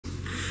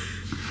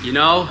You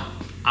know,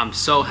 I'm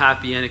so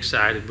happy and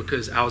excited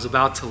because I was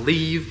about to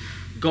leave,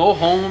 go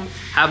home,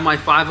 have my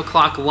 5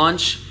 o'clock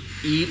lunch,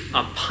 eat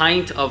a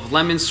pint of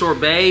lemon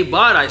sorbet,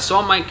 but I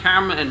saw my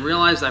camera and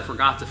realized I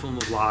forgot to film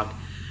a vlog.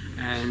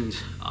 And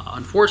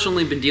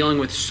unfortunately, been dealing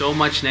with so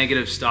much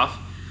negative stuff.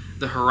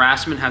 The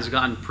harassment has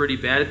gotten pretty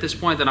bad at this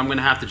point that I'm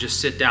gonna have to just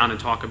sit down and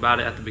talk about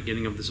it at the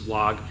beginning of this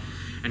vlog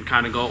and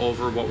kind of go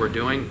over what we're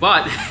doing.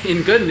 But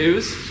in good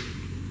news,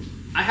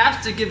 I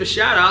have to give a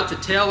shout out to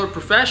Taylor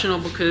Professional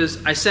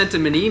because I sent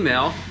him an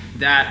email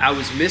that I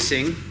was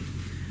missing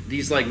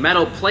these like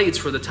metal plates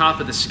for the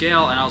top of the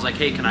scale, and I was like,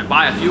 hey, can I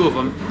buy a few of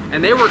them?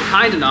 And they were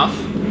kind enough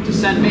to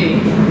send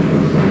me,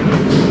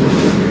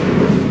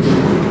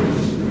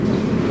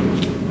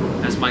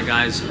 as my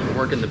guys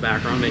work in the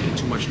background making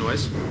too much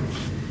noise,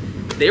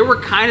 they were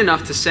kind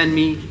enough to send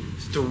me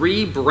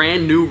 3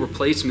 brand new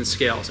replacement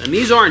scales. And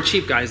these aren't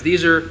cheap, guys.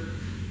 These are,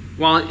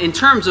 well, in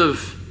terms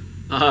of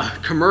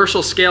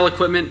commercial scale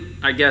equipment,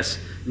 I guess,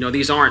 you know,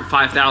 these aren't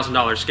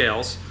 $5,000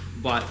 scales,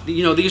 but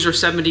you know, these are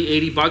 70,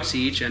 80 bucks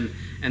each, and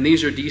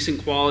these are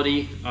decent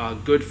quality,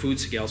 good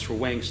food scales for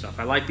weighing stuff.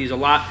 I like these a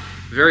lot.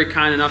 Very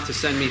kind enough to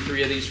send me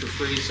 3 of these for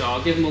free, so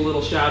I'll give them a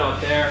little shout out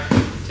there.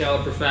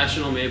 Taylor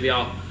Professional, maybe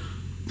I'll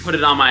put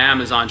it on my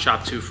Amazon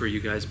shop too for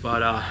you guys.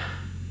 But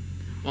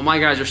while my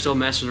guys are still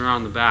messing around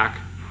in the back,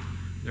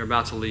 they're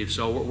about to leave.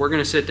 So we're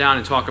gonna sit down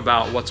and talk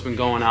about what's been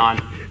going on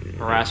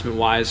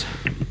harassment-wise.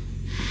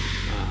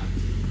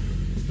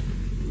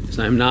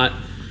 So I'm not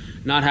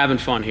having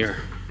fun here.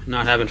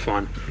 Not having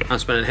fun. I'm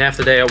spending half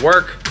the day at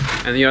work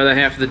and the other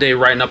half of the day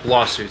writing up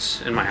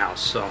lawsuits in my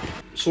house.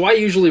 So I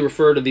usually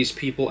refer to these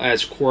people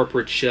as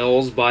corporate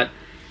shills, but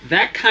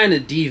that kind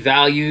of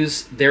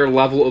devalues their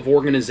level of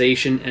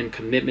organization and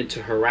commitment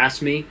to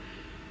harass me.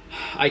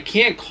 I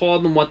can't call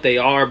them what they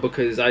are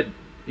because the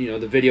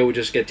video would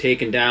just get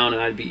taken down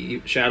and I'd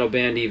be shadow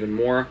banned even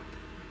more.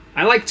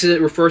 I like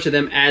to refer to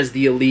them as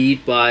the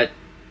elite, but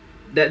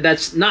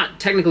that's not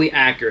technically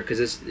accurate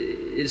because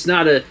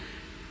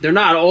they're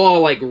not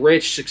all like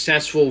rich,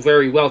 successful,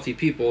 very wealthy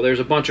people. There's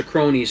a bunch of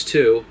cronies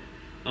too.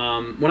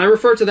 When I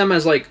refer to them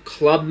as like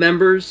club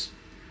members,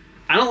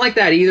 I don't like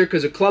that either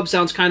because a club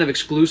sounds kind of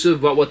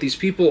exclusive, but what these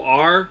people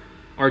are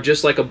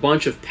just like a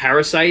bunch of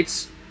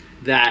parasites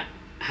that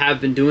have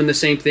been doing the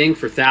same thing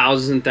for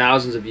thousands and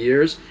thousands of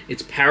years.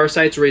 It's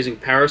parasites raising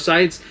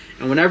parasites,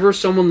 and whenever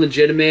someone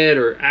legitimate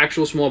or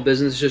actual small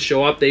businesses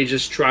show up, they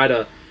just try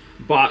to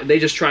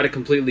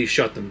completely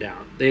shut them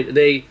down.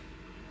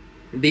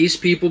 These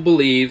people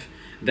believe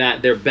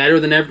that they're better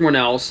than everyone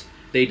else.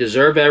 They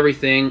deserve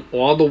everything,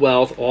 all the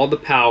wealth, all the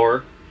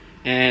power,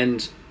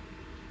 and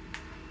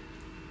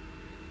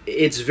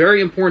it's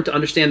very important to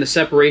understand the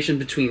separation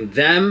between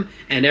them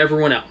and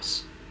everyone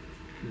else.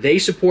 They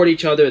support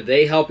each other,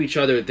 they help each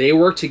other, they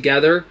work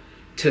together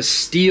to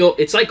steal.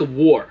 It's like a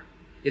war.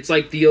 It's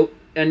like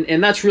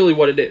and that's really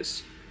what it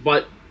is.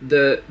 But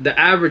the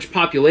average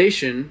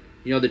population,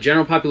 you know, the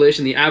general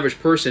population, the average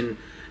person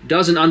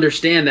doesn't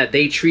understand that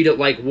they treat it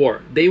like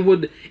war. They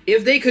would,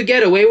 if they could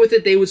get away with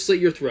it, they would slit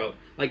your throat.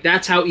 Like,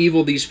 that's how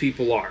evil these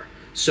people are.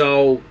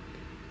 So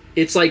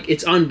it's like,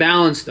 it's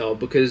unbalanced though,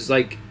 because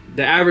like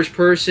the average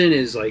person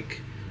is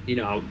like, you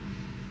know,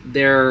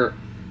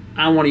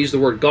 I don't want to use the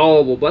word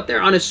gullible, but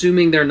they're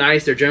unassuming, they're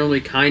nice, they're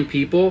generally kind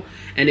people.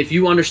 And if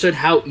you understood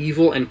how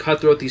evil and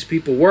cutthroat these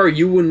people were,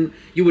 you would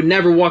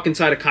never walk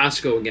inside a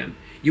Costco again.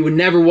 You would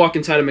never walk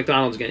inside a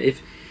McDonald's again.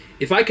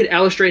 If I could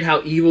illustrate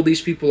how evil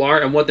these people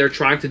are and what they're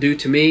trying to do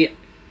to me,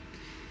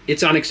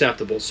 it's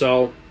unacceptable.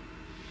 So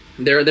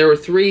there were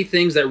 3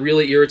 things that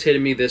really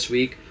irritated me this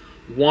week.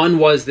 One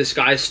was this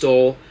guy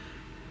stole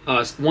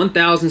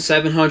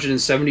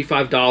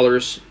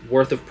 $1,775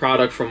 worth of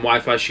product from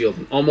Wi-Fi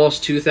Shielding.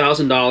 Almost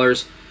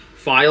 $2,000,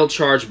 filed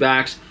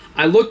chargebacks.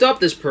 I looked up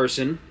this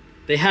person.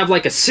 They have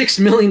like a $6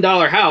 million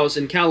house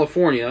in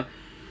California.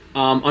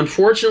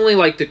 Unfortunately,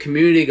 like the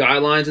community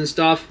guidelines and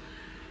stuff,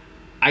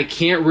 I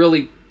can't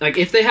really, like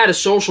if they had a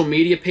social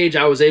media page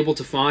I was able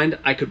to find,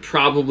 I could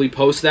probably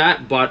post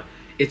that, but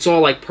it's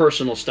all like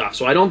personal stuff.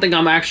 So I don't think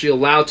I'm actually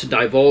allowed to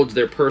divulge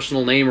their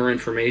personal name or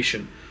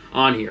information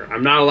on here.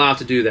 I'm not allowed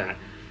to do that.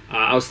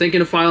 I was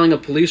thinking of filing a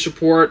police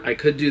report. I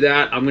could do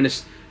that.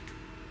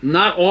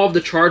 Not all of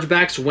the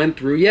chargebacks went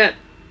through yet.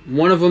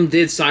 One of them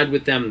did side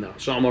with them though.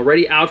 So I'm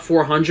already out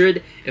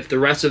 $400. If the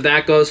rest of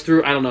that goes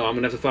through, I don't know. I'm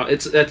going to have to file.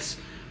 That's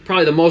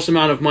probably the most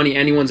amount of money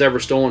anyone's ever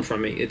stolen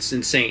from me. It's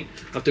insane.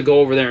 I have to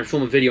go over there and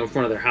film a video in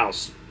front of their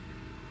house.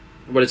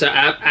 But it's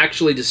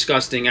actually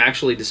disgusting,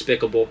 actually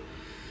despicable.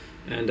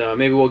 And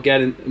maybe we'll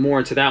get more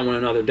into that one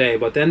another day.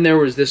 But then there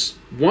was this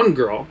one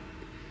girl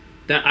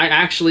that I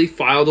actually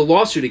filed a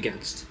lawsuit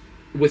against.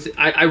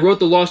 I wrote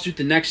the lawsuit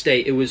the next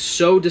day. It was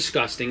so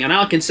disgusting. And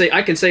I can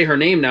say her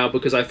name now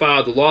because I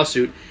filed the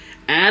lawsuit.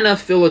 Anna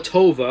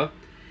Filatova.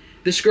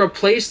 This girl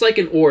placed like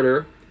an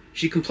order.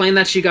 She complained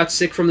that she got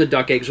sick from the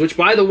duck eggs, which,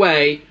 by the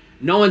way,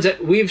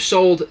 we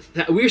sell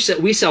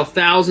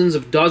thousands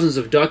of dozens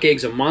of duck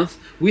eggs a month.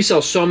 We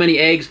sell so many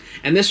eggs,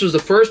 and this was the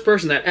first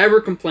person that ever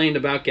complained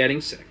about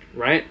getting sick,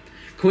 right?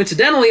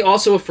 Coincidentally,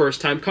 also a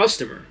first-time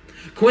customer.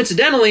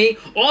 Coincidentally,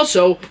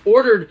 also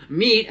ordered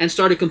meat and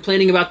started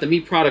complaining about the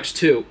meat products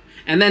too.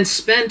 And then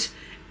spent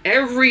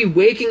every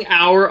waking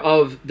hour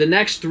of the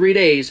next 3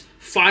 days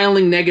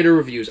filing negative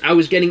reviews. I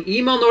was getting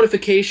email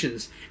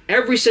notifications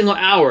every single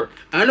hour.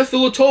 Anna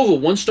Filatova,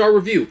 1-star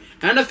review.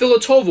 Anna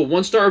Filatova,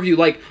 1-star review.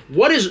 Like,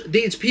 what is...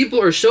 These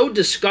people are so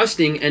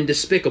disgusting and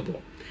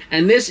despicable.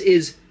 And this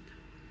is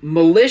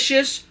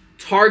malicious,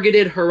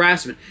 targeted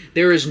harassment.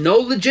 There is no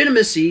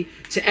legitimacy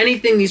to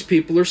anything these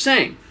people are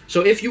saying.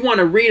 So if you want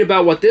to read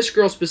about what this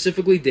girl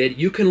specifically did,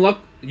 you can look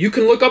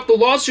up the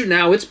lawsuit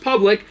now. It's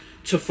public.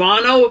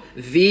 Tufano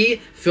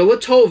v.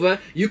 Filatova.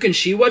 You can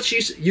see what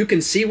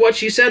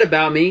she said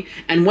about me,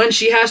 and when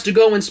she has to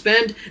go and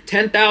spend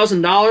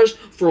 $10,000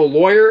 for a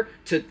lawyer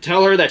to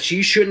tell her that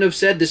she shouldn't have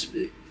said this.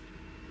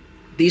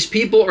 These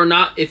people are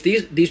not. If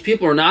these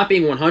people are not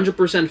being 100%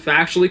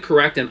 factually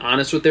correct and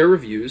honest with their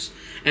reviews,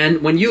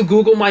 and when you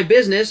Google my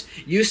business,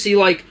 you see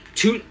like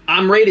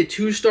I'm rated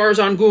 2 stars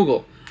on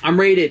Google. I'm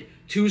rated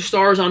 2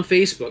 stars on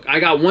Facebook.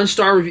 I got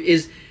 1-star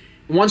review.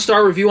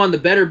 1-star review on the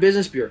Better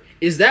Business Bureau.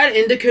 Is that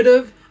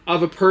indicative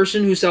of a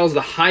person who sells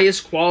the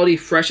highest quality,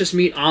 freshest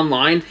meat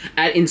online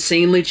at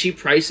insanely cheap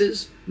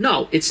prices?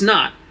 No, it's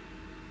not.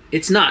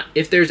 It's not.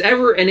 If there's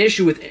ever an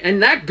issue with...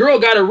 And that girl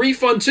got a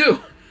refund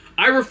too.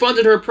 I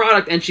refunded her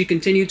product and she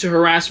continued to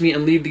harass me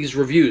and leave these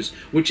reviews,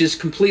 which is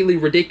completely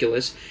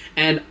ridiculous.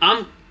 And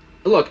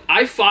look,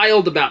 I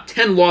filed about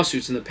 10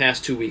 lawsuits in the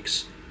past 2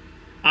 weeks.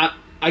 I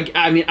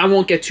mean, I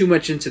won't get too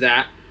much into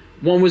that.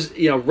 One was,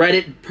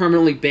 Reddit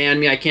permanently banned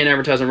me. I can't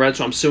advertise on Reddit,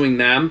 so I'm suing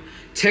them.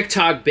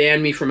 TikTok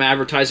banned me from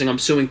advertising. I'm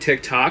suing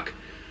TikTok.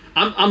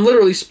 I'm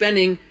literally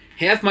spending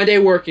half my day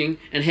working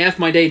and half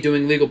my day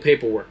doing legal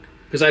paperwork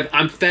because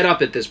I'm fed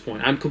up at this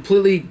point. I'm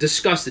completely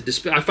disgusted.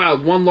 I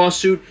filed 1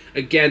 lawsuit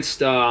against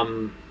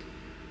the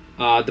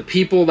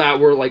people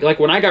that were like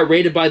when I got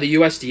raided by the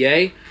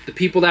USDA, the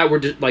people that were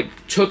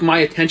took my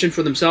attention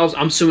for themselves.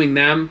 I'm suing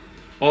them.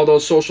 All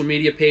those social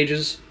media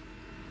pages.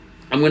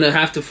 I'm gonna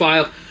have to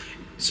file.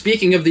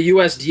 Speaking of the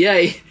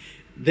USDA,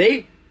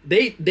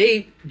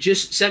 they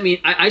just sent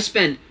me... I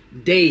spent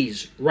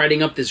days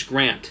writing up this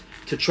grant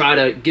to try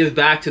to give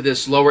back to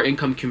this lower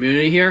income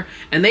community here,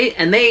 and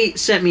they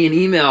sent me an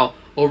email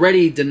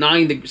already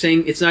denying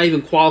saying it's not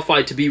even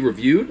qualified to be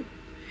reviewed.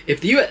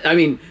 If I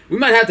mean, we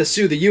might have to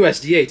sue the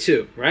USDA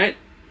too, right?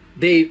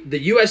 The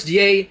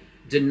USDA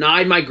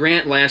denied my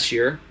grant last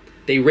year.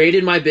 They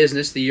raided my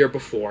business the year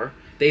before.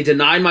 They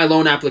denied my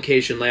loan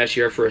application last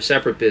year for a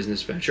separate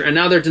business venture, and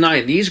now they're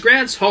denying these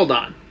grants? Hold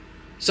on.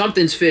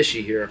 Something's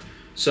fishy here.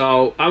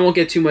 So I won't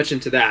get too much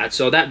into that.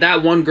 So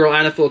that one girl,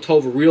 Anna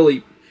Filatova,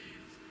 really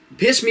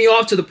pissed me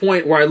off to the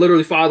point where I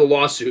literally filed a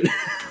lawsuit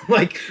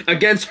like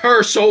against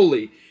her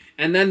solely.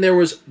 And then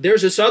there's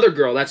this other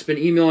girl that's been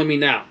emailing me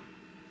now.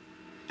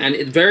 And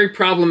it's very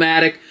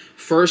problematic,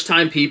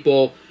 first-time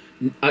people.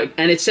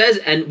 And it says,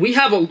 and we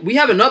have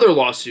another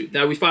lawsuit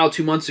that we filed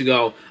 2 months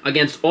ago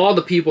against all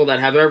the people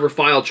that have ever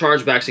filed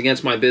chargebacks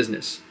against my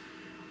business.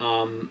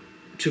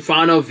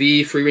 Tufano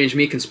v. Free Range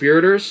Meat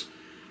Conspirators.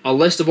 A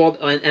list of all,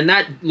 and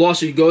that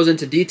lawsuit goes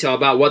into detail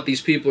about what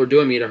these people are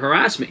doing me to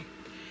harass me.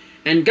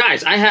 And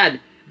guys,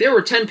 there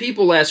were 10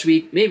 people last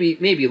week,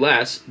 maybe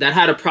less, that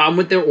had a problem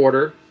with their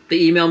order. They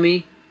emailed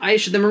me. I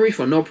issued them a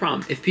refund, no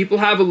problem. If people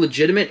have a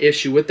legitimate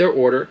issue with their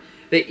order,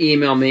 they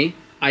email me.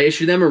 I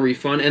issue them a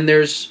refund, and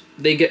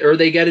they get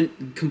a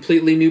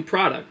completely new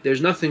product.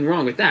 There's nothing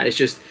wrong with that. It's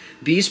just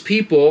these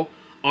people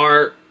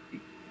are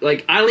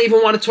like, I don't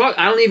even want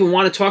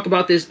to talk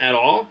about this at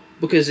all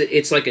because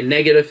it's like a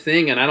negative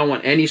thing, and I don't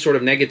want any sort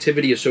of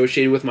negativity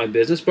associated with my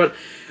business. But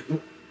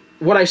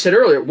what I said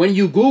earlier, when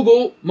you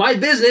Google my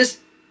business,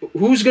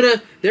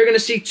 they're gonna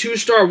see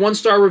 2-star,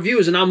 1-star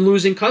reviews, and I'm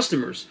losing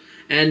customers.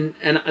 And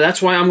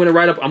that's why I'm going to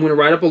write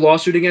up a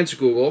lawsuit against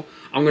Google.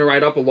 I'm going to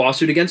write up a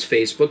lawsuit against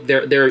Facebook.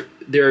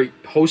 They're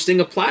hosting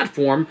a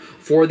platform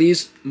for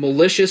these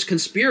malicious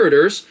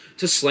conspirators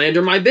to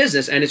slander my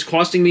business, and it's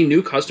costing me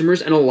new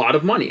customers and a lot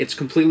of money. It's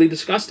completely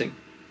disgusting.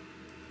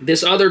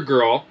 This other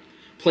girl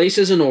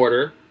places an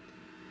order.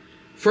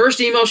 First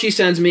email she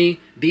sends me,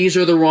 these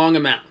are the wrong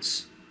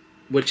amounts,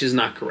 which is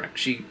not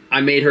correct.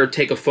 I made her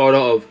take a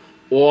photo of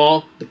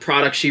all the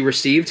products she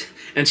received,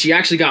 and she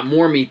actually got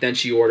more meat than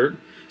she ordered.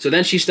 So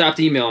then she stopped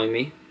emailing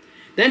me.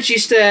 Then she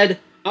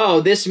said,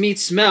 oh, this meat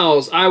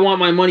smells. I want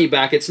my money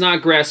back. It's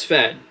not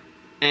grass-fed.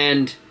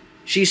 And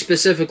she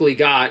specifically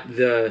got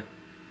the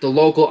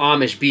local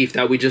Amish beef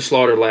that we just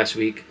slaughtered last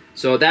week.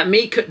 So that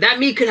meat could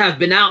have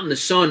been out in the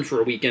sun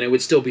for a week and it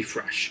would still be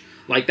fresh.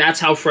 Like, that's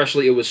how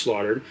freshly it was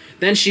slaughtered.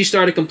 Then she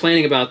started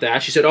complaining about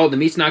that. She said, oh, the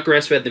meat's not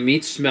grass-fed. The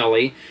meat's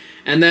smelly.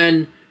 And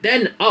then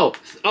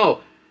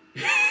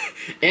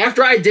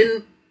after I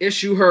didn't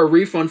issue her a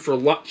refund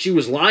she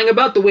was lying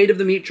about the weight of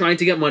the meat, trying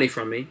to get money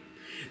from me.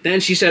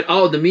 Then she said,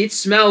 oh, the meat's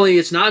smelly,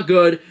 it's not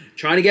good,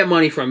 trying to get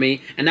money from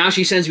me. And now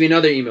she sends me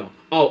another email.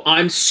 Oh,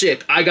 I'm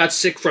sick. I got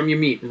sick from your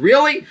meat.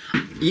 Really?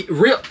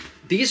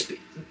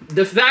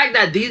 The fact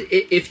that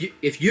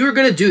if you're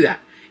gonna do that,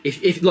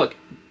 look,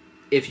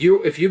 if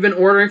you've been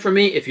ordering from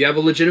me, if you have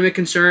a legitimate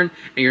concern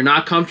and you're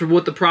not comfortable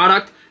with the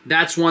product,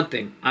 that's one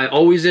thing. I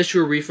always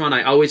issue a refund.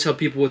 I always help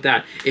people with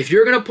that. If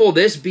you're gonna pull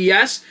this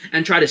BS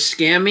and try to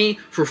scam me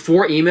for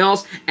 4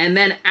 emails and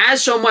then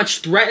as so much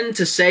threaten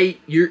to say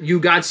you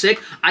got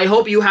sick, I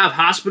hope you have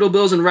hospital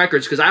bills and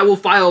records, because I will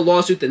file a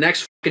lawsuit the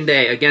next fucking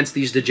day against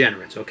these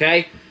degenerates,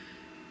 okay?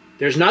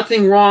 There's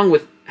nothing wrong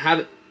with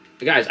having...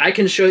 Guys, I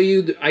can show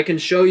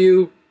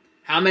you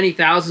how many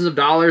thousands of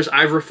dollars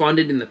I've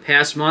refunded in the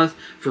past month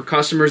for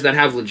customers that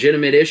have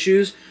legitimate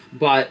issues,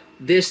 but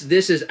this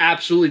is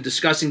absolutely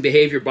disgusting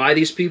behavior by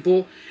these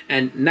people.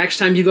 And next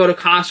time you go to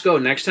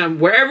Costco, next time,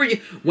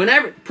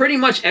 whenever, pretty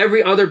much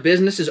every other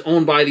business is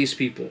owned by these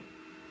people.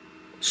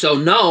 So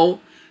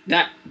know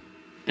that,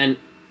 and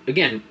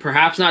again,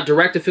 perhaps not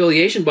direct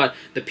affiliation, but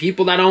the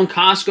people that own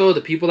Costco,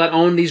 the people that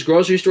own these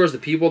grocery stores, the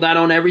people that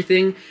own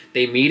everything,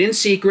 they meet in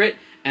secret,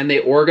 and they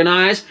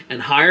organize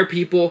and hire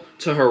people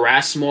to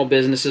harass small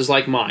businesses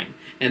like mine.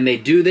 And they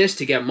do this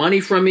to get money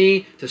from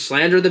me, to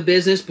slander the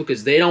business,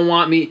 because they don't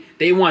want me,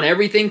 they want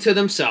everything to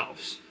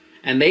themselves.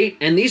 And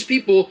these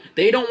people,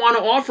 they don't want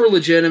to offer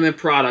legitimate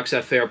products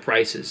at fair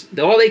prices.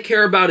 All they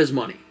care about is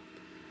money.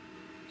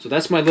 So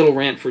that's my little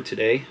rant for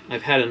today.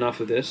 I've had enough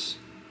of this.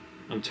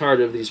 I'm tired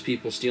of these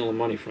people stealing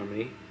money from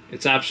me.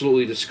 It's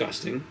absolutely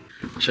disgusting.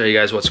 I'll show you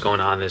guys what's going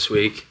on this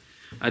week.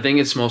 I think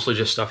it's mostly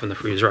just stuff in the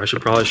freezer. I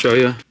should probably show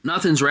you.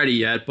 Nothing's ready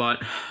yet,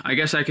 but I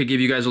guess I could give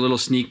you guys a little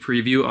sneak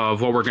preview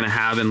of what we're going to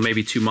have in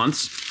maybe 2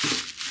 months.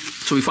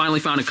 So we finally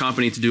found a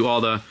company to do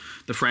all the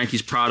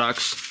Frankie's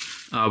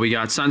products. We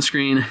got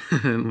sunscreen,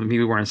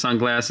 me wearing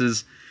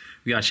sunglasses.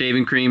 We got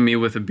shaving cream, me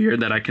with a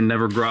beard that I can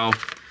never grow.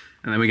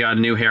 And then we got a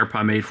new hair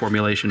pomade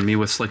formulation, me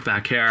with slick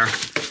back hair.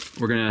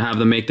 We're going to have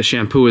them make the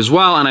shampoo as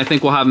well, and I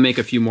think we'll have them make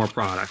a few more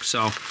products.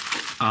 So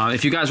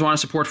if you guys want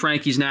to support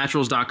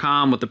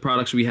frankiesnaturals.com with the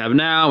products we have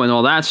now and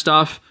all that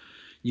stuff,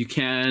 you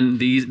can.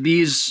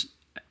 These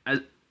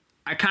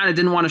I kind of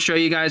didn't want to show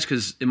you guys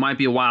because it might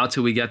be a while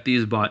till we get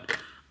these, but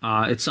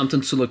it's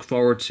something to look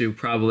forward to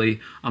probably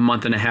a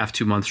month and a half,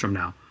 2 months from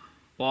now.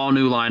 All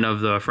new line of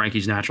the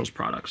Frankie's Naturals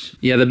products.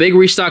 Yeah, the big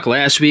restock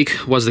last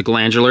week was the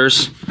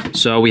Glandulars.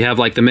 So we have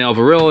like the male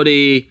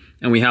virility,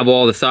 and we have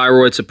all the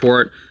thyroid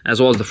support, as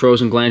well as the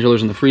frozen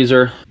glandulars in the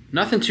freezer.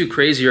 Nothing too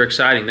crazy or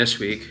exciting this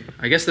week.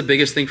 I guess the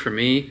biggest thing for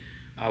me,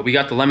 we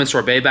got the lemon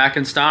sorbet back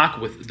in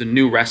stock with the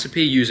new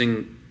recipe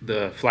using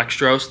the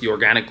flextrose, the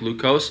organic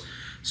glucose.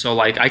 So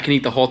like I can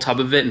eat the whole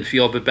tub of it and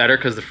feel a bit better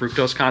because the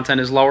fructose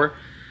content is lower.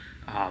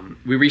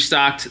 We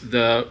restocked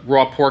the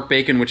raw pork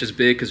bacon, which is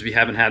big because we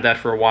haven't had that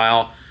for a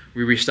while.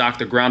 We restocked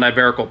the ground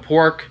Iberical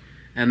pork.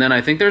 And then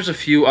I think there's a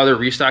few other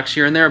restocks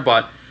here and there,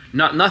 but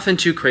nothing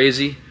too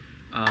crazy.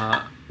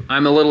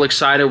 I'm a little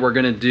excited. We're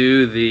going to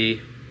do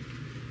the,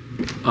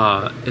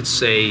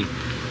 it's a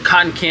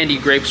cotton candy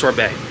grape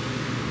sorbet.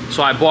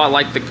 So I bought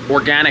like the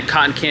organic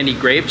cotton candy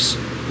grapes,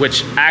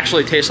 which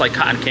actually taste like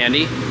cotton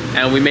candy.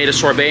 And we made a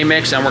sorbet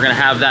mix, and we're going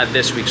to have that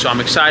this week. So I'm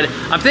excited.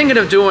 I'm thinking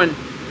of doing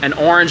an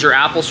orange or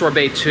apple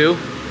sorbet too.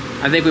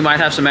 I think we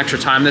might have some extra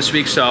time this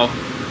week, so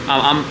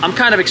I'm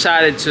kind of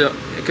excited to,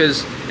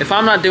 because if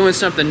I'm not doing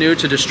something new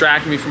to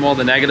distract me from all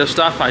the negative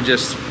stuff,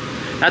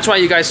 that's why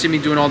you guys see me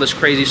doing all this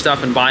crazy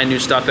stuff and buying new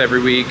stuff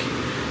every week.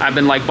 I've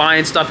been like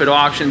buying stuff at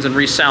auctions and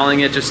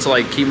reselling it just to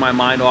like keep my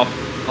mind off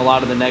a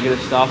lot of the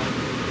negative stuff.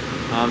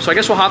 So I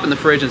guess we'll hop in the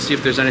fridge and see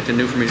if there's anything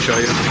new for me to show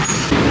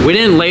you. We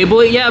didn't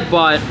label it yet,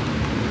 but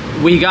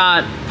we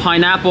got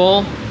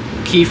pineapple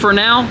kefir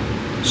now.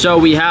 So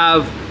we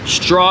have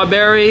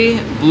strawberry,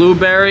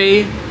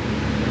 blueberry,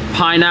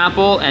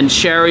 pineapple, and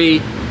cherry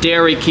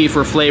dairy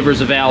kefir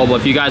flavors available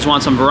if you guys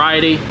want some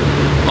variety.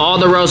 All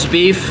the roast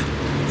beef,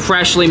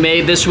 freshly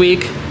made this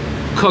week,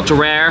 cooked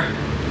rare.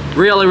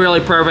 Really, really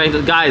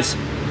perfect. Guys,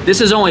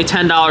 this is only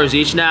 $10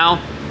 each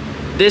now.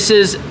 This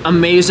is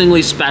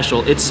amazingly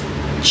special. It's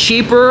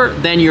cheaper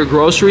than your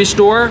grocery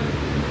store,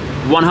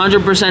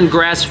 100%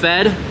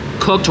 grass-fed,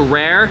 cooked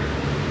rare.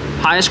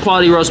 Highest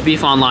quality roast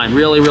beef online.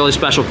 Really, really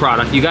special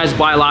product. You guys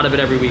buy a lot of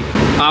it every week.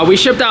 We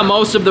shipped out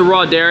most of the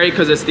raw dairy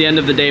because it's the end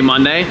of the day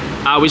Monday.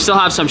 We still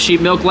have some sheep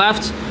milk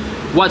left.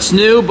 What's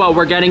new, but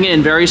we're getting it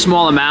in very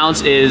small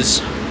amounts,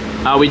 is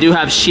we do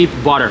have sheep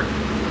butter.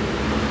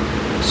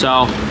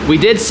 So we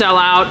did sell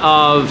out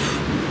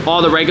of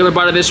all the regular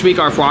butter this week.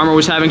 Our farmer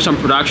was having some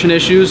production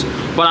issues,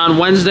 but on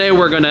Wednesday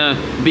we're gonna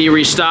be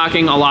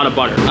restocking a lot of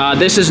butter.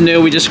 This is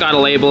new, we just gotta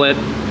label it.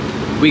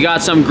 We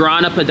got some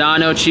Grana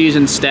Padano cheese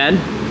instead.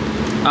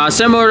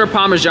 Similar to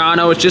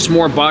Parmigiano, it's just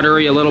more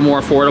buttery, a little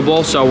more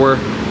affordable, so we're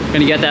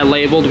gonna get that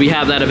labeled. We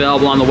have that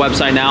available on the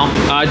website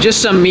now.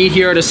 Just some meat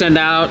here to send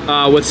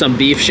out with some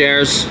beef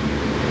shares.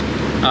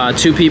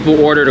 2 people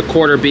ordered a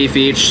quarter beef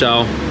each,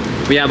 so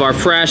we have our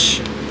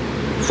fresh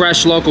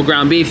local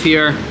ground beef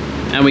here,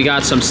 and we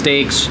got some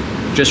steaks,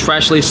 just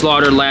freshly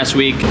slaughtered last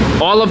week.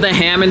 All of the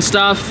ham and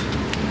stuff,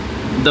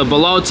 the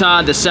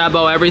bolota, the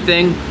sebo,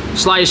 everything,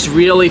 sliced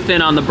really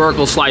thin on the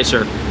Burkle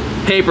slicer.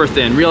 Paper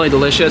thin, really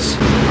delicious.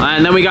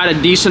 And then we got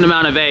a decent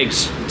amount of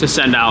eggs to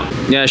send out.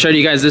 Yeah, I showed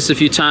you guys this a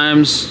few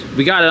times.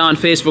 We got it on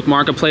Facebook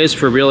Marketplace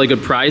for a really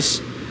good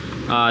price.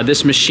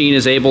 This machine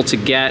is able to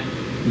get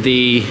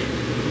the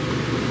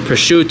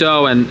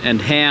prosciutto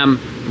and ham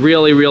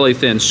really, really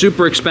thin.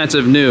 Super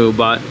expensive new,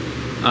 but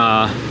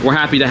we're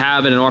happy to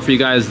have it and offer you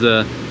guys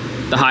the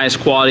highest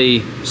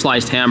quality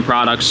sliced ham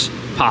products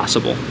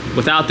possible.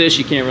 Without this,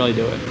 you can't really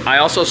do it. I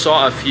also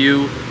saw a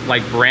few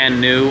like brand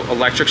new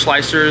electric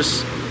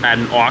slicers at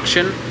an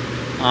auction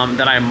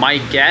that I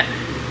might get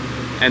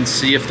and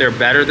see if they're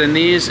better than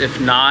these. If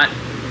not,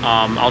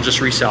 I'll just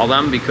resell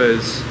them,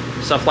 because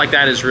stuff like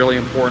that is really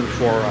important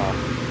for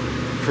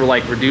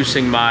like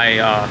reducing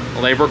my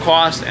labor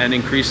cost and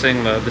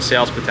increasing the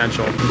sales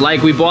potential.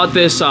 Like, we bought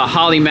this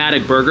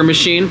Hollymatic burger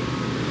machine.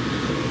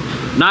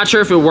 Not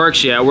sure if it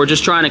works yet. We're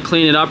just trying to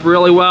clean it up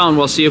really well, and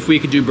we'll see if we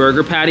could do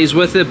burger patties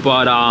with it.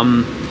 But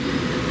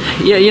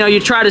yeah, you know, you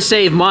try to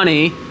save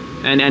money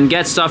and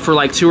get stuff for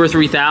like $2,000 or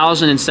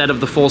 $3,000 instead of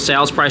the full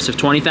sales price of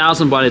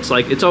 $20,000. But it's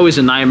like, it's always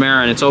a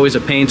nightmare, and it's always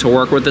a pain to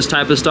work with this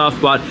type of stuff.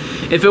 But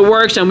if it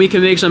works and we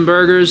can make some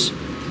burgers,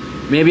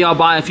 maybe I'll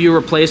buy a few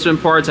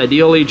replacement parts.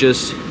 Ideally,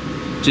 just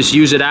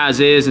use it as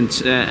is,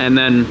 and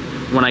then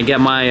when I get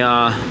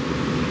my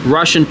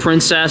Russian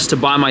princess to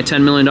buy my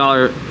 $10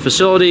 million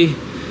facility,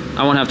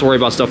 I won't have to worry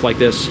about stuff like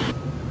this.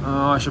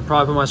 Oh, I should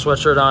probably put my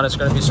sweatshirt on. It's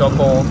gonna be so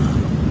cold.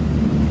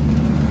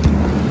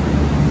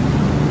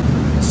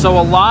 So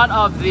a lot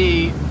of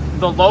the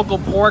local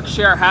pork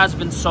share has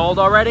been sold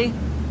already.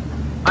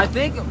 I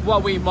think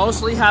what we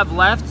mostly have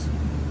left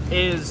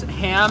is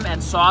ham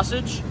and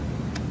sausage.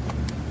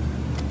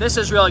 This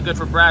is really good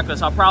for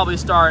breakfast. I'll probably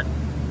start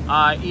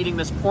eating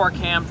this pork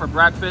ham for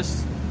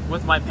breakfast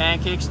with my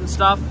pancakes and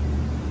stuff.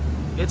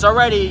 It's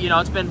already, you know,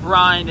 it's been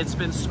brined, it's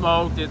been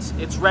smoked,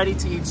 it's ready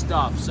to eat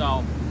stuff.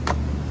 So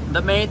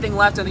the main thing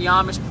left in the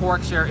Amish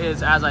pork share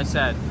is, as I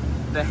said,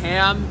 the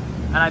ham,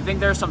 and I think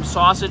there's some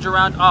sausage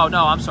around. Oh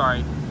no, I'm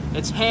sorry.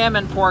 It's ham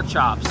and pork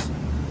chops.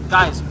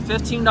 Guys,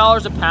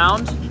 $15 a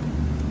pound.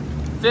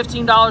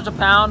 $15 a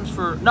pound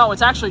for, no,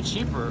 it's actually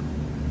cheaper.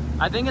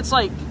 I think it's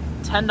like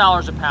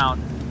 $10 a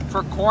pound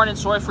for corn and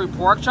soy-free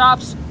pork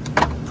chops.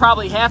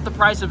 Probably half the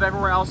price of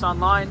everywhere else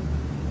online.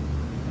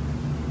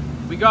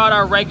 We got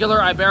our regular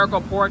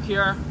Iberico pork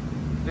here.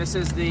 This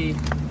is the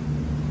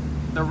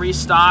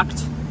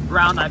restocked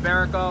ground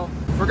Iberico.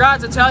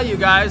 Forgot to tell you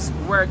guys,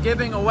 we're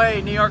giving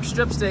away New York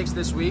strip steaks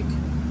this week.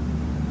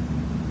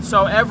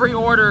 So every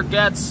order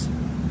gets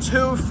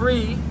 2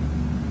 free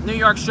New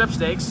York strip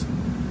steaks.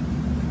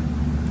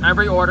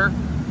 Every order. 2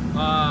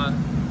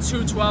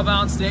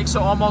 12-ounce steaks,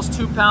 so almost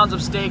 2 pounds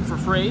of steak for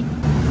free.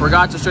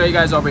 Forgot to show you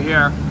guys over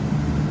here.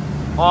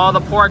 All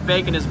the pork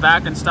bacon is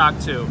back in stock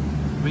too.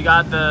 We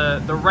got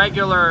the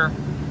regular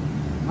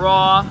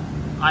raw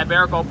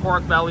Iberico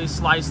pork belly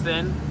sliced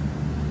thin.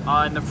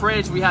 In the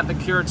fridge, we have the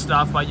cured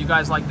stuff, but you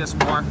guys like this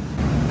more.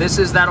 This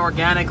is that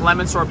organic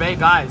lemon sorbet.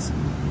 Guys,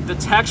 the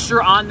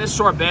texture on this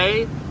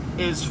sorbet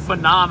is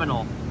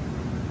phenomenal.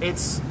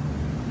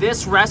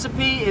 This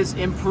recipe is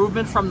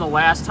improvement from the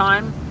last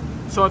time.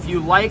 So if you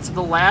liked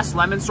the last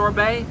lemon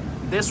sorbet,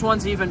 this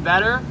one's even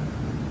better.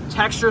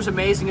 Texture is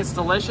amazing, it's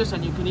delicious,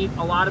 and you can eat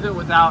a lot of it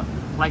without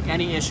like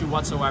any issue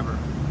whatsoever.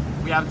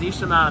 We have a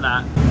decent amount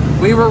of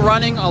that. We were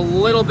running a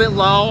little bit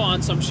low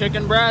on some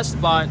chicken breast,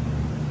 but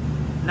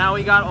now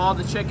we got all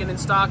the chicken in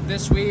stock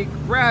this week.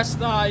 Breast,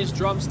 thighs,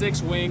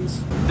 drumsticks,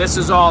 wings. This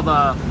is all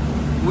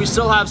we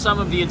still have some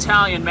of the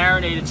Italian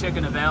marinated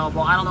chicken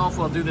available. I don't know if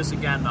we'll do this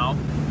again though.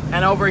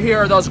 And over here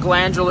are those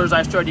glandulars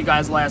I showed you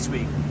guys last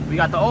week. We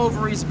got the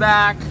ovaries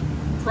back,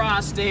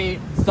 prostate,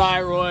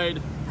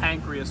 thyroid,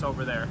 pancreas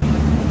over there.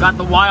 Got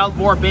the wild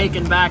boar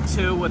bacon back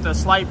too with a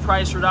slight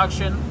price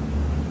reduction.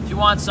 If you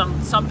want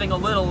something a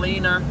little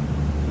leaner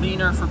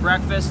for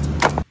breakfast.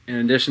 In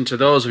addition to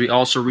those, we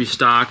also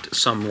restocked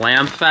some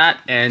lamb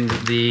fat and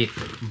the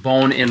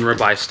bone-in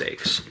ribeye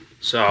steaks.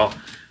 So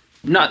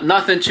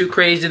nothing too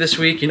crazy this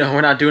week. You know,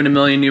 we're not doing a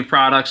million new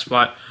products,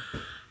 but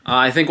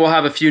I think we'll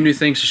have a few new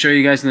things to show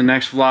you guys in the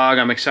next vlog.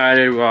 I'm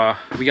excited.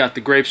 We got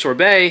the grape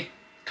sorbet,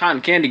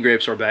 cotton candy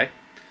grape sorbet.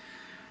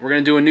 We're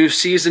gonna do a new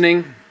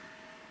seasoning,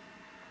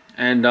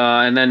 and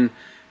then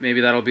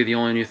maybe that'll be the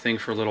only new thing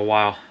for a little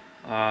while.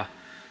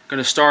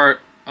 Gonna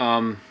start.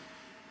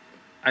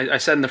 I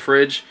said in the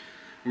fridge,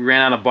 we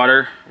ran out of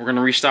butter. We're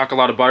gonna restock a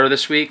lot of butter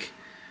this week.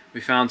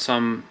 We found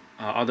some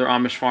other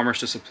Amish farmers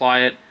to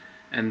supply it,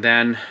 and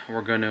then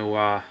we're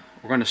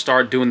gonna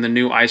start doing the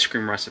new ice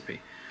cream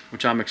recipe,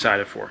 which I'm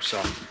excited for.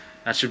 So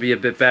that should be a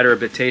bit better, a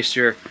bit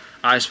tastier.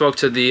 I spoke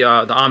to the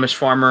Amish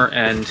farmer,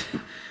 and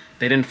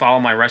they didn't follow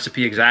my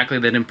recipe exactly.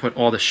 They didn't put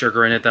all the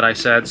sugar in it that I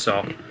said.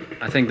 So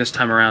I think this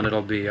time around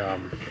it'll be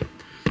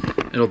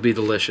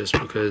delicious,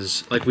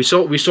 because like we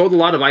sold a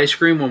lot of ice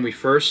cream when we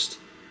first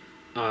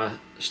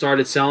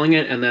started selling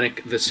it, and then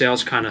the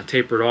sales kind of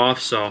tapered off.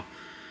 So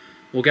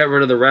we'll get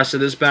rid of the rest of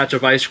this batch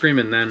of ice cream,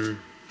 and then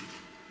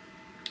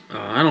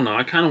I don't know.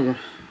 I don't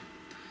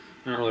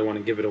really want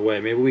to give it away.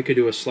 Maybe we could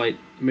do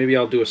maybe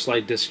I'll do a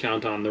slight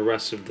discount on the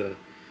rest of the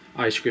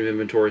ice cream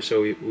inventory,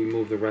 so we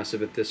moved the rest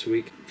of it this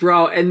week.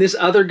 Bro, and this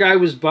other guy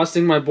was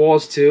busting my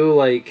balls too,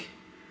 like...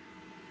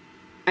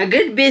 A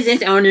good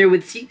business owner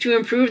would seek to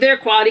improve their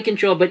quality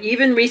control, but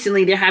even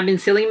recently there have been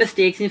silly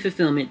mistakes in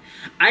fulfillment.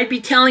 I'd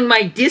be telling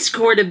my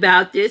Discord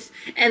about this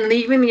and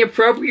leaving the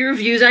appropriate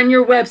reviews on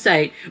your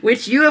website,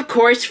 which you, of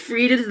course,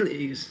 free to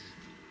use.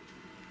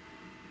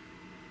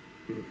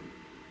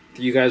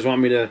 Do you guys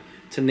want me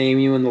to name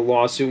you in the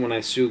lawsuit when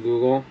I sue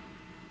Google?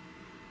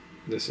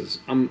 This is...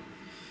 I'm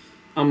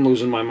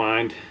losing my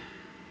mind.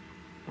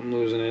 I'm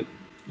losing it.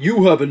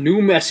 You have a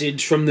new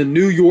message from the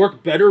New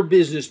York Better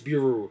Business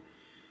Bureau.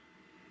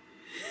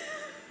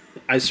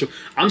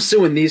 I'm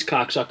suing these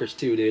cocksuckers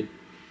too, dude.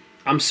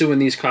 I'm suing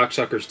these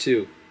cocksuckers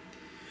too.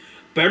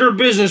 Better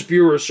Business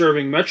Bureau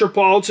serving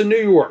Metropolitan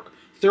New York.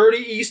 30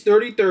 East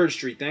 33rd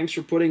Street. Thanks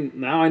for putting...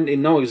 Now I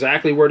know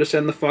exactly where to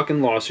send the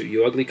fucking lawsuit,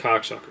 you ugly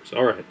cocksuckers.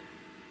 Alright.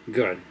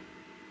 Good.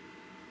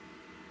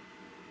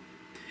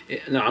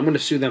 No, I'm going to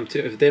sue them too.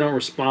 If they don't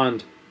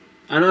respond...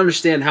 I don't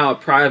understand how a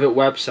private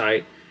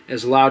website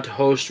is allowed to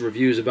host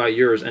reviews about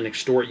yours and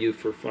extort you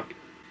for fucking...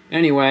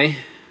 Anyway...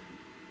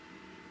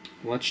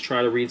 Let's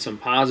try to read some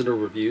positive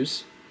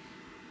reviews.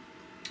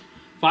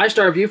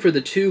 5-star review for the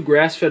 2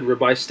 grass-fed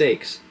ribeye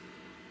steaks.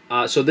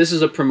 So this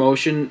is a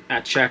promotion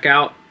at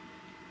checkout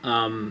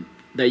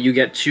that you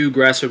get 2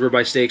 grass-fed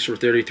ribeye steaks for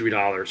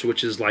 $33,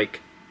 which is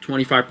like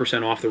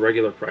 25% off the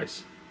regular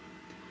price.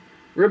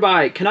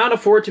 Ribeye. Cannot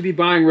afford to be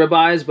buying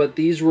ribeyes, but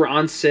these were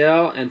on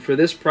sale, and for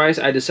this price,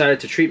 I decided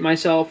to treat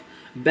myself.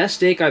 Best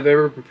steak I've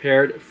ever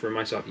prepared for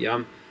myself.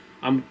 Yeah,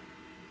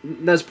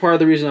 that's part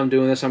of the reason I'm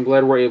doing this. I'm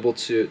glad we're able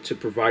to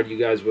provide you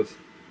guys with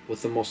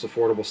the most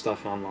affordable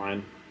stuff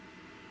online.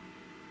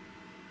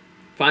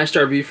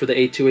 5-star review for the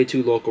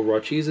 8282 local raw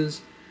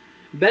cheeses.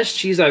 Best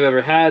cheese I've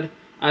ever had.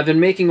 I've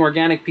been making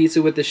organic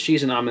pizza with this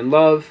cheese and I'm in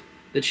love.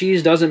 The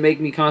cheese doesn't make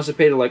me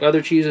constipated like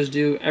other cheeses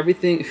do.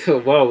 Everything...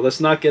 Whoa, let's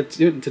not get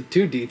into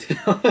too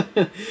detail.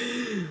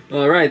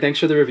 Alright, thanks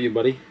for the review,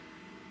 buddy.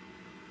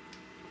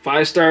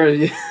 5-star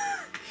review.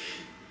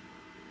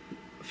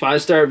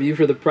 5-star review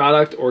for the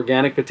product,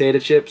 organic potato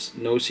chips,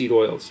 no seed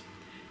oils.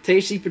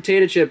 Tasty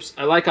potato chips.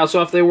 I like how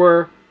soft they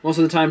were. Most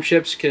of the time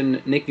chips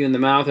can nick you in the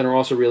mouth and are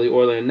also really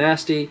oily and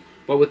nasty.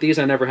 But with these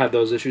I never had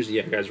those issues.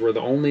 Yeah, guys, we're the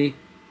only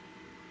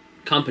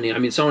company. I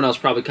mean, someone else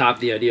probably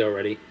copied the idea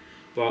already.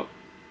 But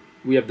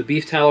we have the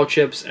beef tallow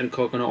chips and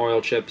coconut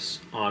oil chips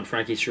on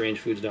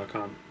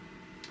frankiesstrangefoods.com.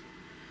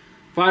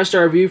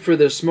 5-star review for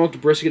the smoked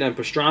brisket and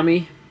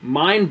pastrami.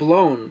 Mind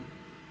blown.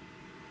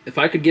 If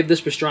I could give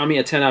this pastrami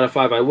a 10 out of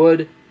 5, I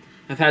would.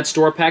 I've had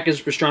store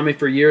packaged pastrami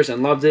for years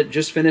and loved it.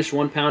 Just finished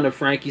 1 pound of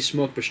Frankie's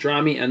smoked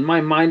pastrami and my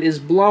mind is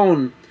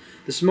blown.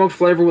 The smoked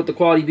flavor with the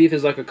quality beef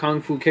is like a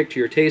kung fu kick to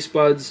your taste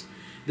buds.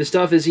 The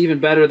stuff is even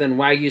better than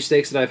Wagyu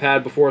steaks that I've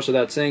had before, so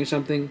that's saying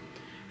something.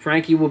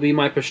 Frankie will be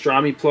my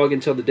pastrami plug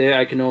until the day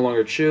I can no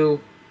longer chew.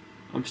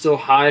 I'm still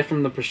high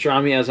from the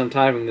pastrami as I'm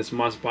typing this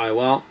must buy.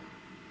 Well,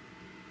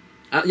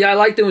 yeah, I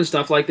like doing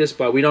stuff like this,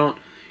 but we don't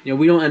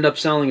end up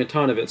selling a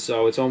ton of it,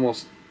 so it's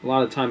almost... A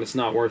lot of the time, it's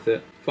not worth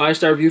it.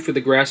 5-star review for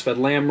the grass-fed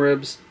lamb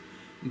ribs.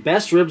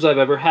 Best ribs I've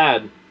ever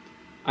had.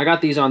 I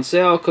got these on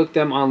sale, cooked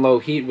them on low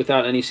heat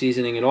without any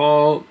seasoning at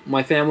all.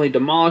 My family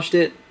demolished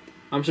it.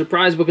 I'm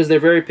surprised because they're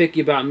very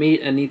picky about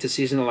meat and need to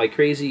season it like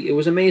crazy. It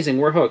was amazing.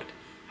 We're hooked.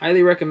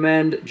 Highly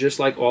recommend, just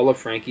like all of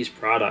Frankie's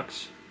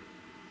products.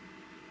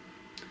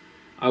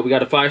 We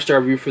got a 5-star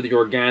review for the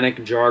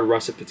organic jarred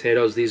russet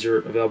potatoes. These are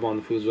available on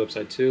the Foods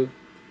website too.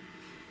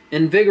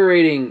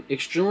 Invigorating,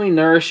 extremely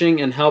nourishing,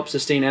 and helps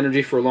sustain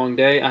energy for a long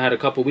day. I had a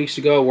couple weeks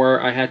ago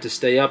where I had to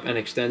stay up an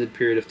extended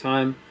period of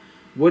time.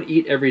 Would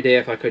eat every day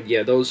if I could.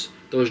 Yeah, those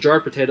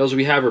jarred potatoes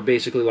we have are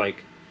basically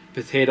like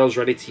potatoes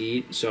ready to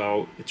eat,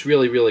 so it's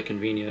really, really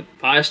convenient.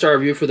 5-star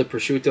review for the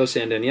prosciutto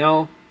San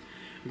Daniele.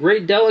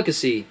 Great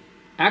delicacy.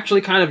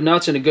 Actually kind of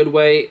nuts in a good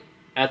way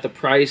at the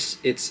price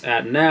it's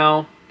at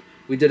now.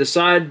 We did a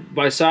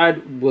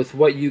side-by-side with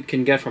what you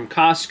can get from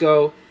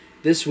Costco.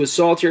 This was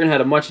saltier and had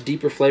a much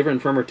deeper flavor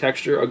and firmer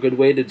texture. A good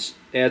way to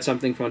add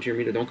something fun to your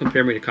meal. Don't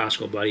compare me to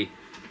Costco, buddy.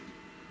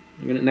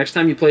 Next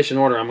time you place an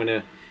order, I'm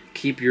gonna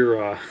keep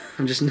your.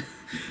 I'm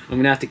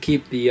gonna have to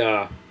keep the.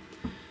 I'm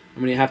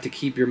gonna have to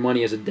keep your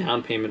money as a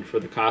down payment for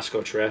the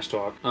Costco trash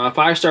talk.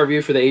 5-star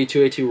review for the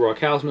 8282 raw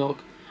cow's milk.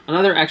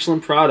 Another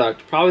excellent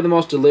product. Probably the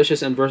most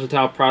delicious and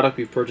versatile product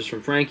we've purchased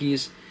from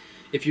Frankie's.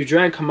 If you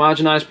drank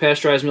homogenized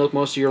pasteurized milk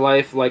most of your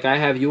life, like I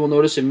have, you will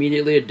notice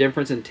immediately a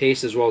difference in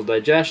taste as well as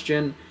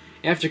digestion.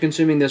 After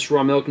consuming this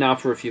raw milk now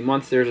for a few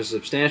months, there's a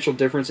substantial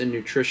difference in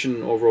nutrition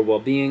and overall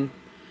well-being.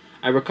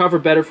 I recover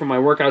better from my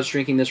workouts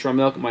drinking this raw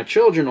milk. My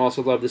children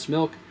also love this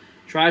milk.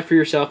 Try it for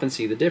yourself and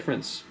see the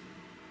difference.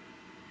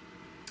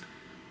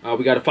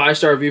 We got a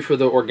 5-star review for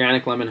the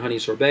organic lemon honey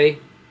sorbet.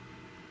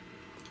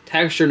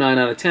 Texture 9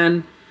 out of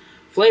 10.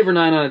 Flavor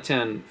 9 out of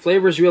 10.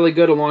 Flavor is really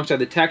good alongside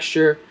the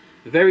texture.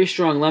 Very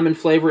strong lemon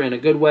flavor in a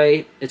good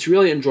way. It's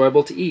really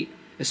enjoyable to eat,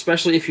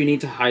 especially if you need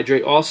to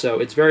hydrate also.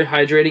 It's very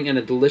hydrating and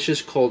a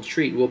delicious cold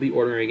treat. We'll be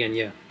ordering again,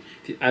 yeah.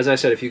 As I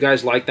said, if you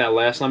guys like that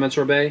last lemon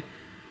sorbet,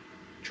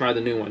 Try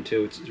the new one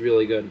too. It's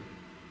really good.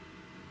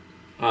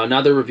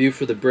 Another review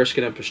for the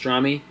brisket and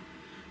pastrami.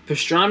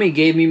 Pastrami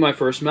gave me my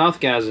first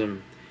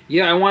mouthgasm.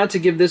 Yeah, I wanted to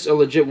give this a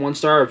legit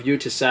 1-star review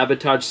to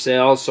sabotage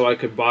sales so I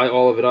could buy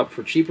all of it up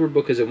for cheaper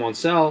because it won't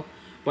sell.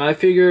 But I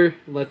figure,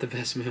 let the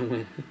best man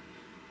win.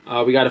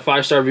 We got a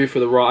 5-star review for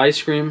the raw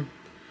ice cream.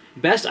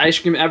 Best ice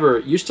cream ever.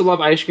 Used to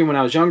love ice cream when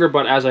I was younger,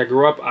 but as I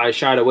grew up, I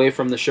shied away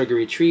from the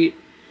sugary treat.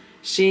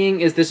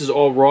 Seeing as this is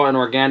all raw and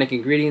organic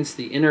ingredients,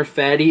 the inner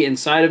fatty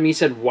inside of me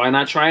said, why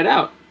not try it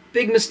out?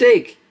 Big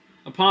mistake.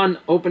 Upon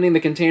opening the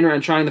container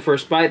and trying the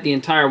first bite, the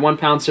entire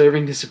 1-pound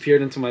serving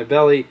disappeared into my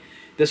belly.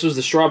 This was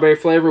the strawberry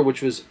flavor,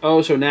 which was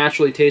oh so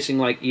naturally tasting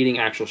like eating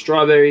actual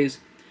strawberries.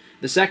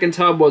 The second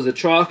tub was the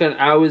chocolate,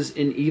 and I was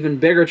in even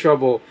bigger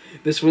trouble.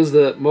 This was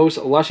the most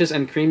luscious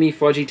and creamy,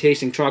 fudgy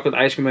tasting chocolate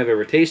ice cream I've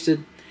ever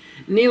tasted.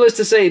 Needless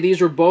to say,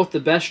 these were both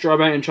the best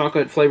strawberry and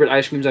chocolate flavored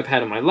ice creams I've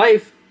had in my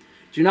life.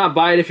 Do not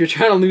buy it if you're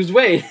trying to lose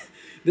weight.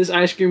 This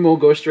ice cream will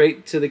go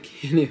straight to the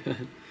kidney.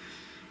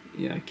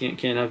 Yeah, I can't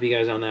help you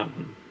guys on that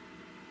one.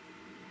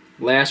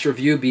 Last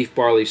review, beef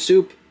barley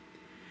soup.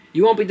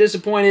 You won't be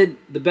disappointed.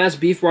 The best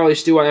beef barley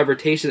stew I ever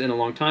tasted in a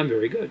long time.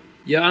 Very good.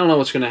 Yeah, I don't know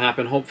what's going to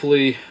happen.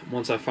 Hopefully,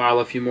 once I file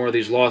a few more of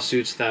these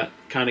lawsuits, that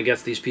kind of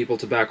gets these people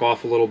to back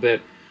off a little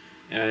bit.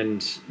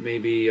 And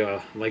maybe,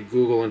 like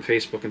Google and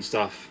Facebook and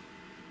stuff,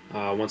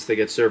 once they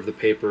get served the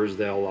papers,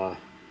 they'll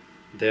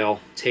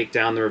take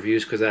down the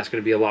reviews because that's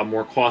going to be a lot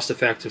more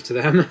cost-effective to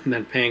them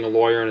than paying a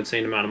lawyer an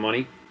insane amount of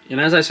money.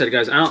 And as I said,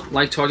 guys, I don't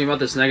like talking about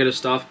this negative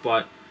stuff,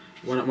 but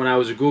when I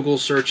was Google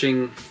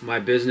searching my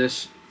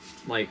business,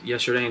 like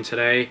yesterday and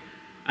today,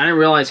 I didn't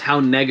realize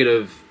how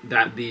negative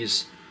that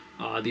these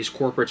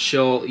corporate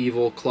shill,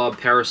 evil, club,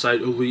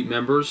 parasite, elite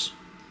members,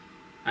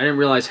 I didn't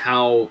realize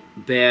how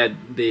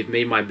bad they've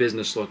made my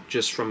business look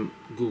just from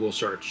Google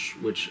search,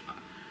 which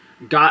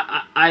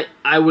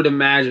I would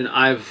imagine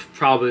I've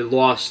probably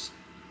lost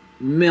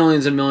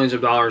millions and millions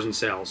of dollars in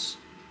sales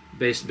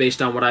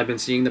based on what I've been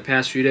seeing the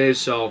past few days.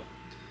 So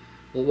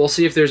we'll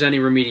see if there's any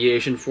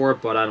remediation for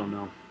it, but I don't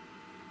know.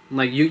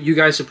 Like you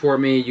guys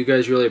support me, you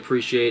guys really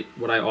appreciate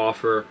what I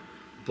offer,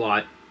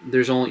 but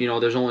there's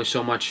only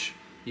so much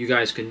you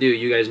guys can do.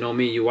 You guys know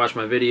me, you watch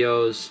my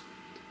videos,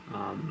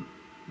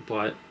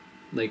 but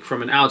like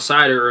from an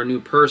outsider or a new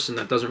person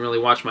that doesn't really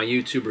watch my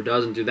YouTube or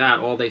doesn't do that,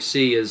 all they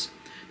see is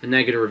the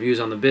negative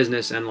reviews on the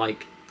business. And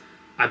like,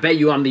 I bet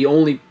you I'm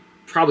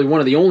probably one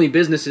of the only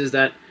businesses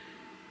that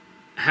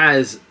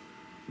has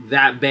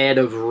that bad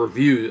of a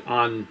review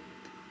on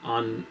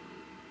the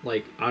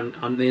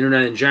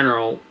internet in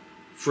general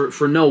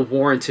for no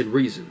warranted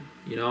reason,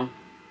 you know?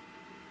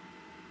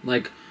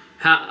 Like,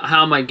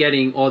 how am I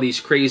getting all these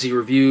crazy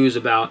reviews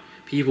about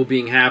people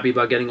being happy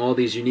about getting all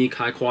these unique,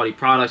 high-quality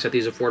products at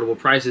these affordable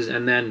prices,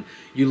 and then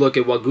you look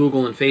at what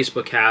Google and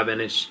Facebook have, and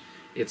it's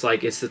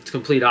the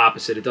complete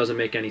opposite. It doesn't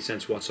make any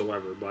sense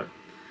whatsoever. But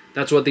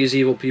that's what these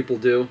evil people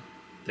do.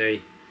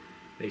 They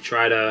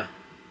try to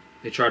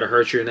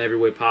hurt you in every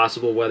way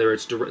possible, whether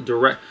it's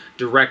direct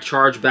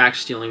chargebacks,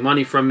 stealing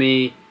money from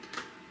me,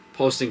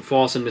 posting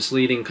false and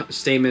misleading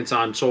statements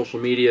on social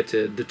media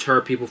to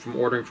deter people from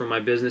ordering from my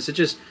business. It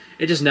just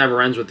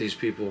never ends with these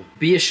people.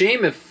 Be a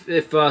shame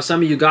if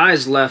some of you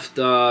guys left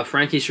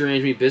Frankie's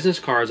Arrange Me business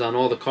cards on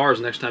all the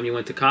cars next time you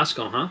went to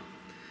Costco, huh?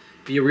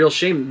 Be a real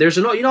shame. There's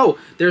an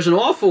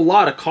awful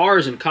lot of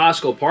cars in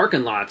Costco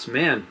parking lots,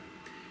 man.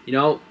 You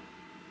know,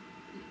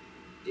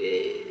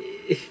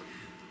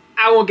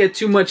 I won't get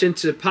too much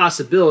into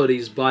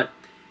possibilities, but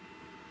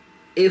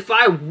if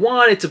I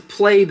wanted to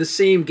play the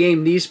same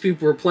game these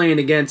people are playing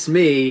against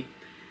me,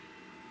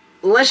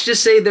 let's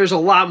just say there's a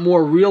lot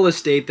more real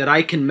estate that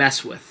I can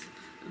mess with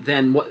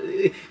than what...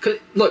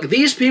 Look,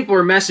 these people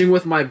are messing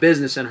with my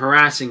business and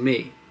harassing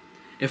me.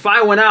 If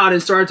I went out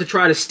and started to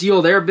try to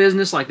steal their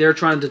business like they're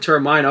trying to deter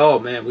mine, oh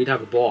man, we'd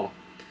have a ball.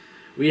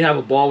 We'd have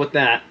a ball with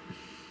that.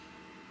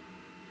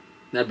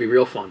 That'd be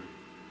real fun.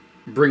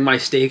 Bring my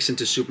steaks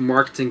into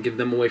supermarkets and give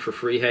them away for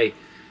free. Hey,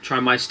 try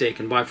my steak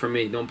and buy from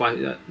me. Don't buy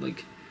that.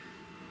 Like,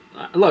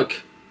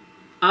 look,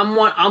 I'm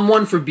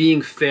one for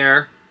being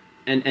fair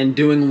and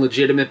doing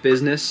legitimate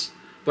business.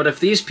 But if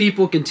these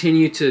people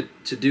continue to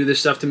do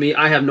this stuff to me,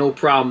 I have no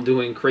problem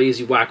doing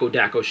crazy wacko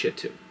dacko shit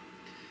too.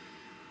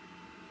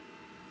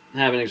 I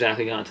haven't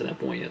exactly gotten to that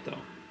point yet, though.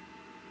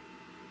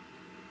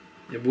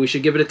 Maybe we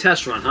should give it a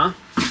test run, huh?